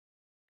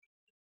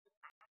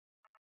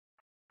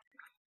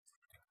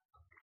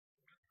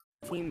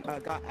team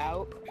got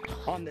out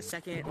on the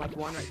second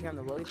one right here on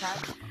the lily pad,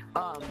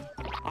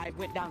 I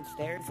went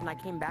downstairs and I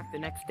came back the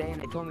next day and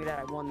they told me that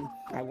I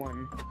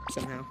won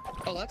somehow.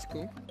 Oh, that's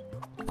cool.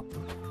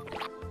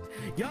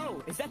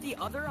 Yo, is that the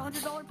other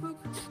 $100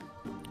 poop?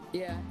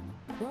 Yeah.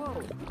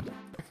 Bro.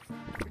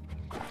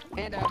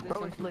 And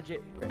bro, it's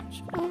legit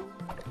rich.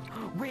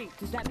 Wait,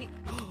 does that mean?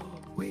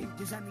 Wait,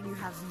 does that mean you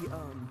have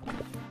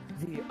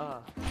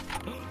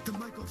the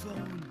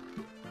microphone?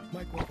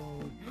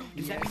 Microphone.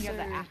 Does that mean you have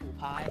the apple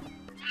pie?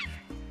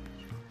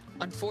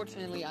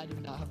 Unfortunately, I do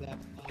not have that.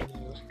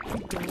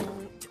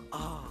 Don't.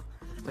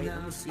 Wait,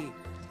 let me see.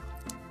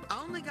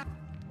 I only got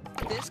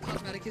this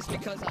cosmetic is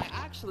because I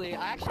actually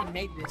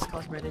made this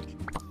cosmetic.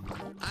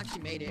 I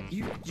actually made it.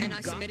 And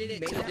I submitted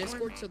it to the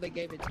Discord, so they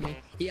gave it to me.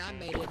 Yeah, I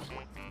made it.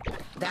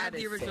 That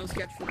is the original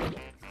sketch for me.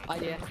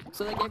 Yeah.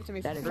 So they gave it to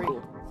me for free.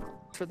 Cool.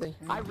 For the.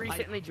 I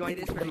recently joined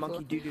this for the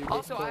MonkeyDooDoo.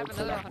 Also, I have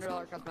another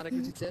 $100 cosmetic,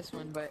 which is this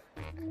one, but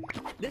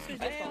this is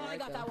just I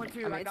got that one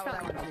too. I got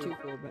that one too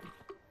cool, but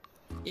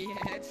yeah,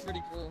 it's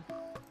pretty cool.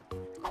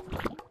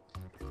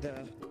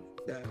 The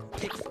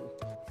pixel.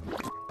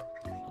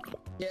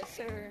 Yes,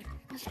 sir.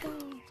 Let's go.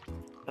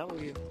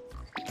 W.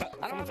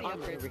 I don't have any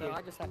upgrades though.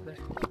 I just have the.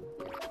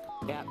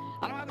 Yeah.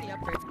 I don't have any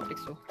upgrades for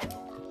pixel.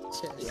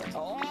 Chest.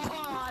 Oh,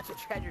 that's a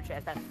treasure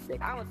chest. That's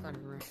sick. I was under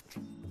room.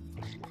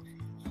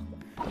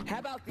 How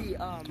about my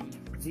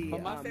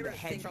favorite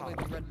thing is probably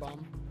the red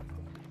bomb.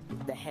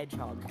 The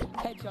hedgehog.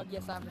 Hedgehog,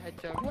 yes, I have the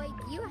hedgehog. Wait,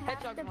 you have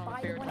Hedgehog to is my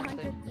buy favorite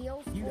 100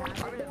 deals You for have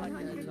to buy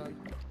 100? hedgehog.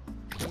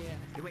 Yeah.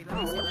 Wait,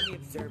 let me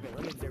observe it.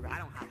 I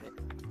don't have it.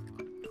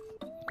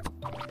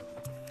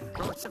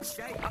 Bro, it's so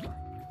shiny.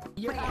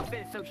 Your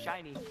outfit is so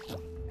shiny.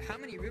 How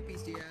many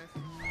rupees do you have?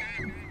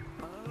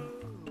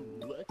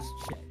 Let's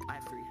check. I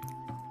have 3.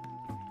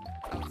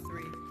 Oh,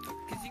 3.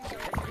 Because you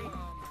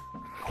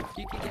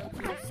can go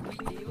to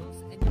sweet deals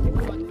and you can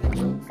find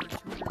hedgehog for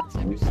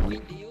 207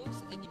 sweet deals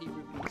and you need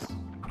rupees.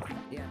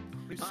 Yeah.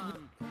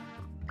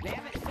 They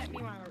haven't sent me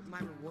my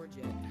rewards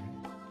yet,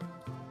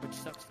 which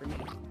sucks for me.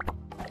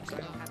 So I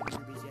don't have any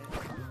rubies yet.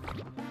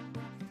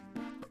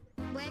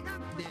 Wake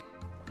up.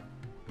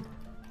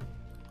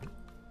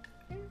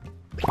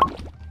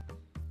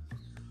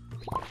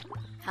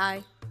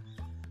 Hi.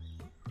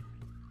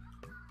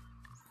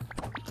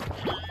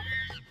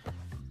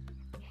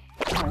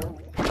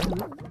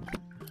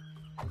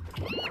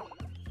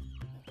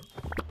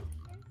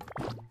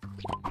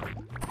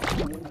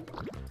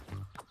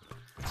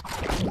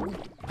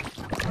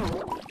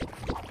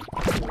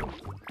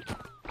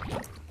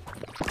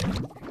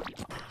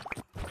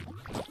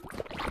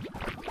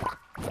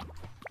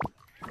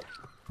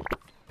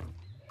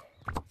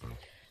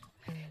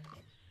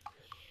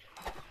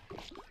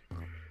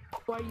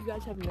 Why you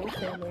guys have no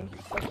family?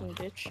 Fucking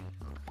bitch.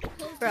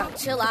 Bro,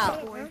 chill out.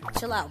 Chill out, bro.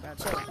 Chill out.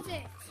 Close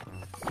it.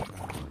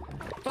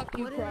 Fuck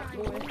you, crap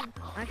boy.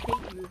 I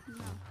hate you.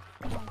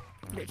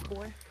 Bitch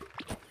boy.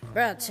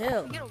 Bro,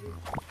 chill. Get over here.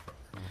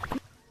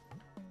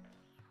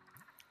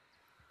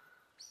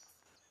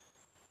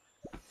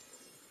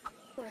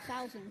 For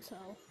 1,000, so.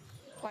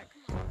 Like.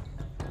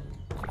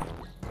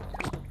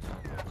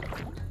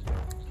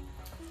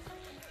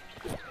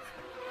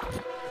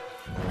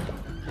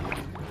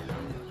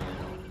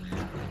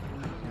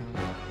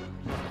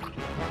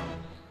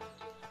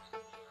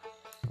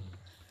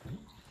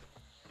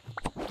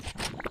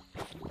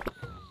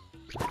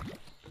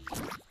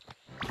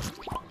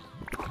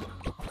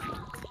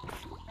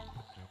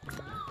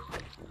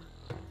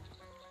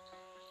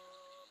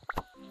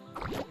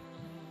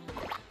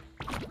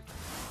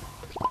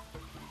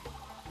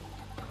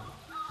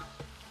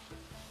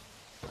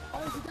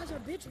 Oh, you guys are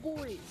bitch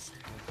boys.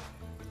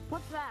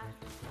 What's that?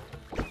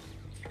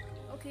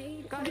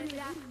 Okay, Got give it. me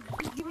that.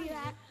 Give me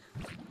that.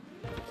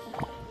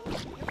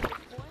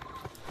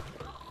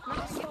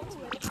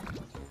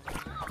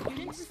 You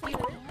didn't steal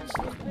it,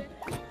 stupid.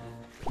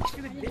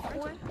 Stupid bitch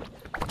boy.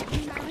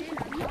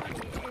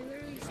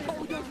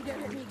 Oh, don't you dare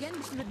hit me again,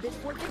 you stupid bitch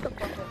boy. Get the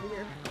fuck over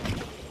here.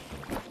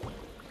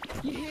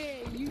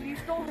 Yeah, you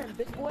stole him,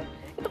 bitch boy.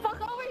 Get the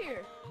fuck over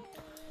here.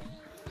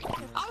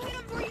 I'll hit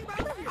him for you, bro.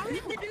 I'll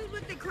hit the dude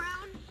with the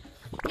crown.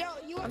 Yo,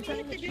 you want me to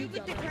hit the dude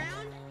with the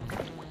crown?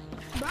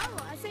 Bro,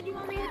 I said you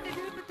want me to hit the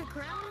dude with the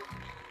crown?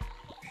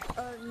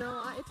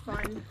 No, it's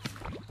fine.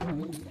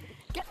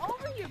 Get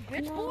over here,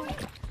 bitch boy.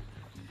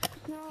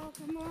 No,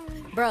 come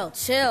on. Bro,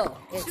 chill.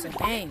 It's a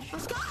game.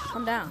 Let's go.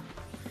 Calm down.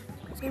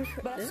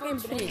 This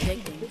game's pretty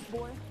addicting. Bitch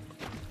boy.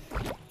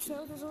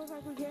 So, does it look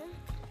like we can?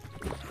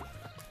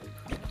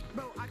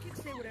 Bro, I can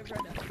say whatever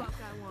the fuck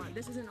I want.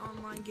 This is an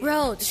online game.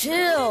 Bro,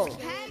 chill.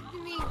 Tagged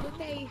me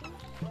with a...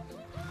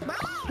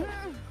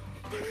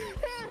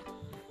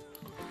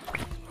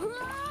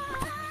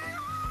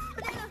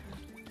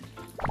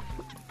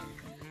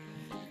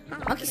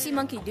 Monkey see,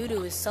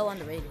 MonkeyDooDoo is so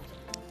underrated.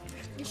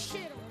 You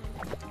shit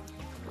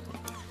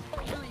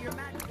Really, you're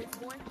mad, bitch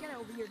boy. Get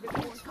over here, bitch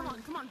boy. Come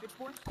on, bitch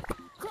boy.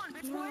 Come on,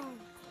 bitch boy.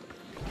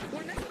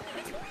 We're next to the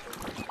bitch boy.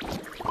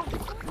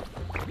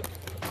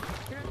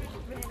 You're not gonna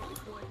get banana,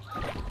 bitch boy.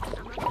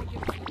 I'm not gonna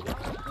give it to you.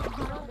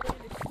 You're not gonna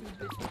get banana,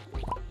 bitch boy.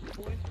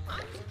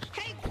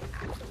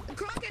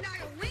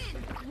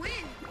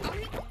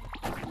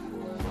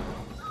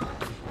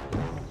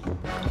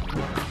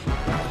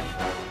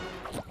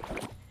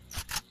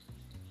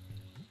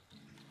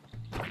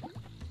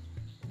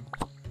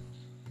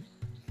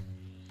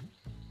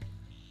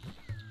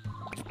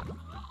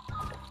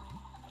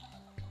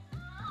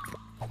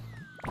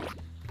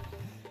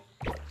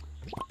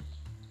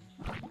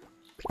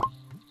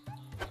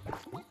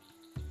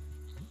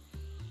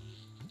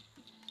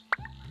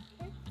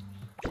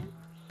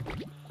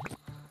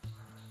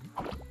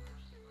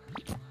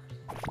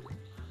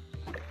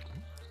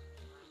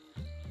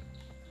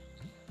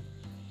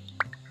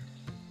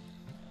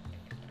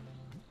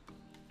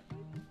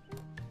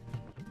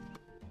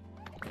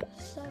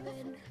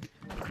 7.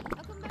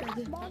 I'll come back. Mongo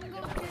did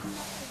nothing.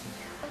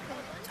 Okay.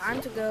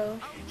 Time to go.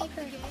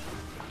 Okay.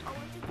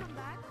 Once you come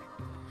back,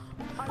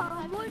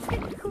 more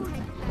secret codes.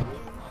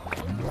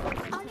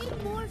 I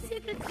need more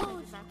secret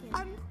codes.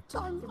 I'm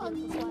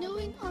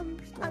doing,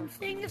 I'm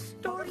saying a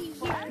story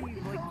here. I bought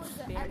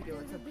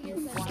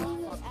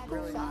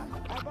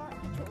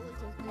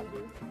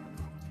MonkeyDooDoo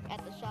at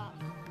the shop.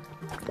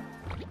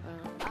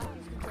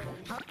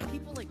 How do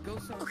people like go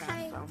so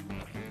Okay. fast?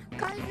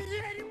 Guys, is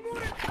there any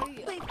more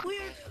like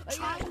weird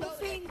triangle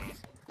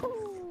things?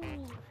 Ooh.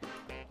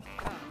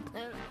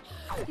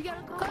 You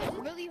gotta go Guys,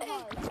 really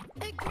hard.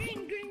 Hey,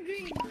 green.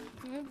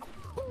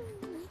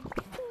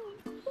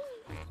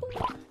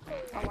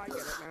 Oh, I get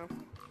it now.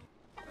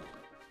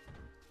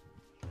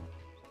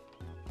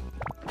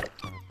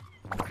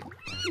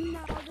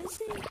 No, this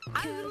is. I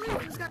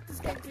literally just got this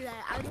game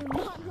today. I do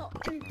not know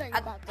anything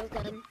about this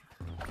game.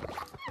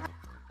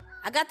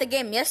 I got the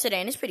game yesterday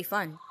and it's pretty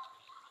fun.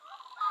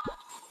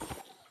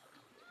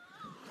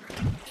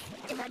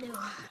 If I do.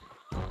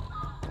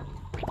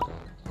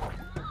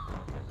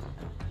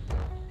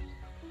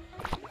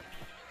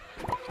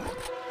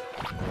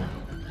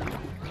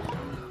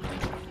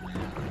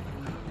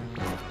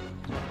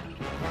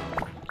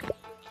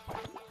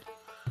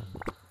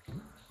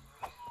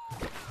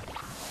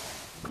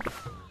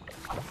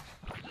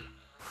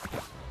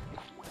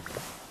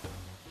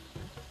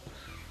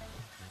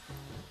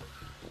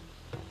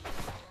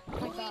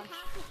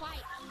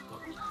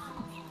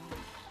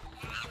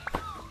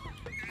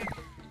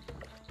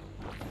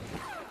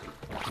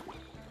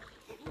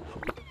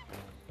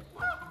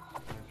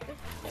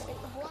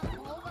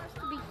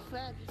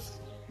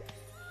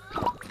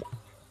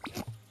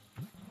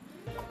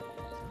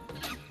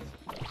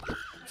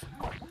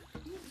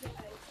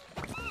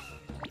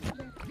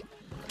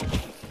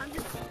 I'm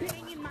just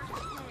banging my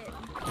head.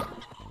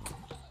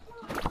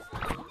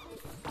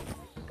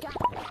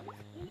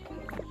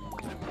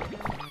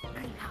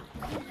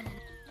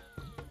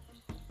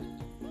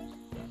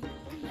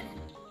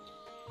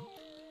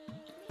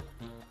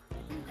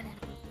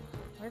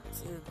 What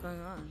is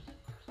going on?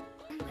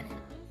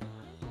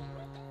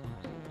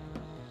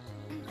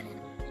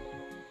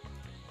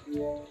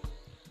 What?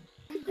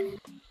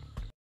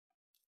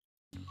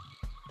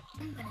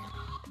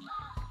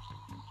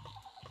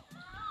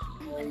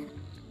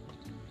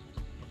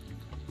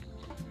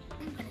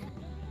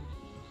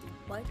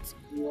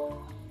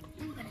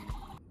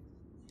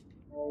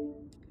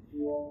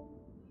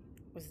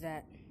 Was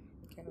that?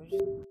 Okay,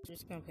 we're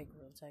just gonna pick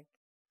real tech.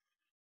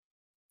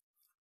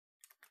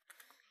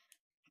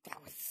 That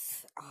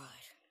was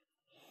odd.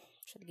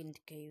 Should get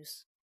into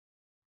caves.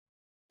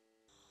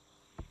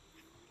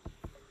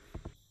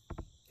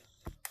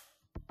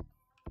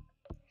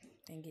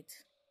 Dang it.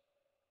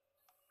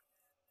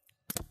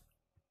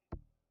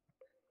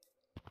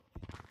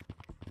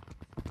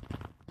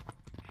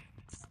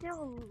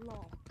 Still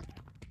locked.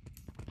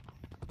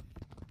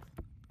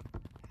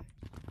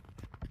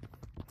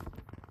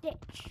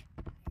 Ditch.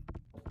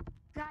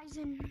 Guys,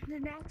 in the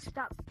next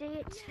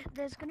update,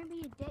 there's gonna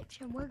be a ditch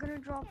and we're gonna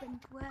drop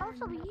into it.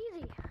 Also be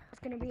easy. It's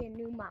gonna be a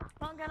new map.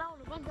 Bangalore.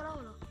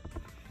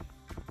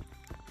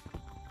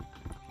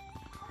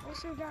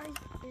 Also, guys,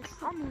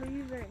 I'm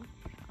leaving.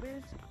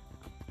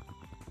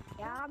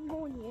 Yeah, I'm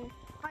going here.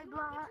 Bye,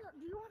 bye.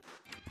 Do you want?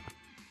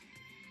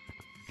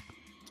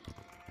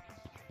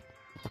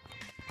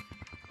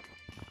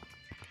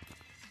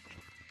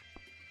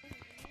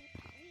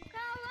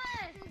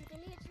 Give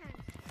me a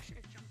chance.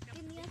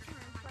 Give me a chance.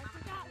 I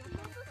forgot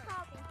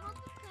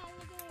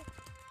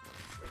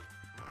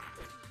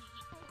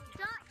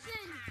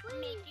Jackson, please.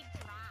 Make it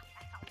drop.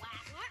 That's a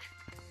whack.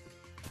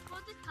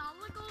 What? The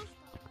tower goes?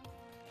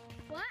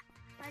 What?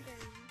 I don't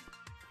know.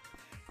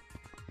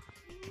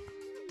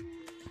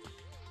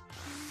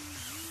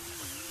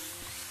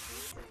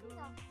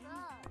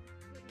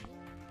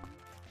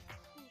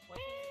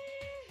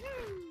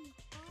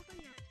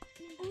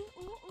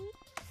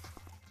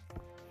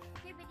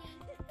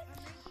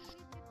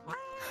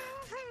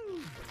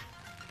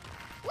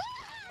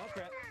 Oh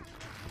crap.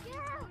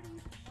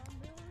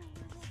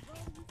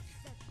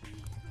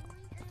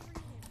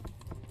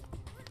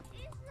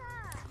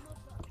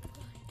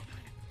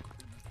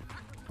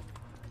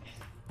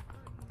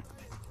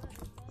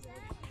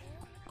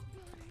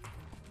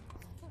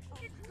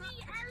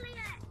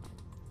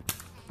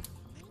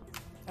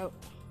 Oh.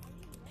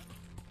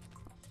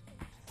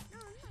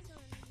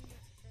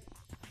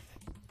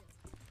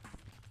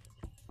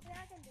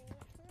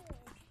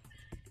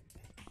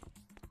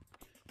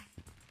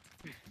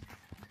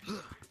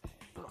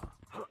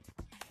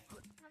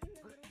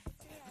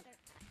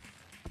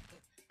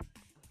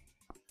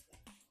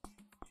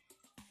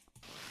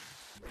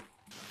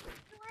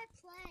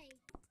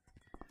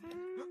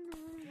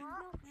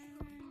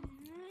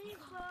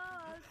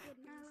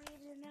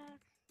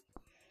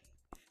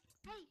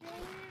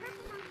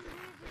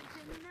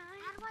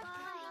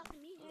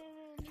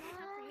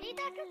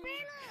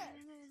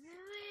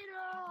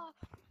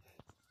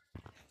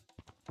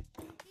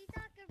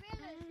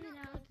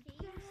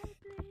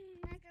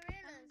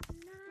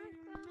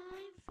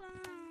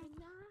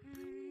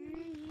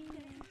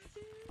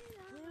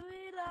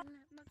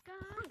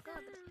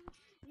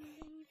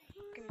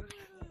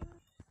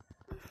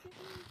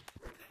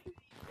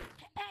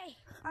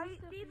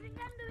 Do you think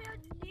I'm the real?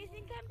 Do you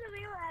think I'm the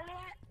real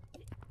Elliot?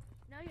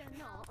 No, you're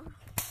not.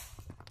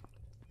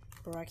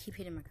 Bro, I keep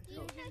hitting my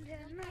controller.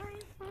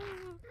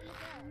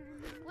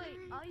 Wait,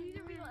 are you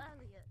the real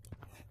Elliot?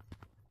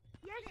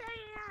 Yes,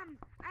 I am.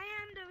 I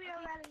am the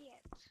real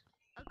Elliot.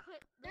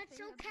 Quit. That's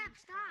so cap.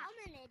 Stop. I'm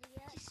an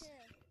idiot too.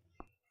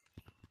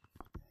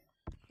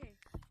 Okay,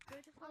 go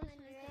to I'm an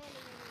really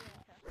idiot.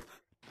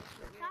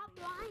 Stop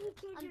lying,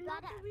 kid. You're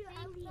not the real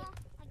Elliot.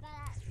 I'm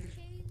bad at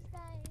Tuesdays.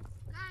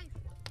 Guys.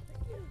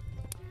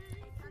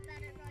 I'm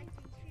bad at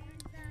writing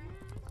Tuesdays.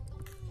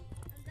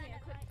 I'm bad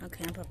at writing.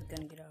 Okay, I'm probably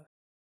gonna get off.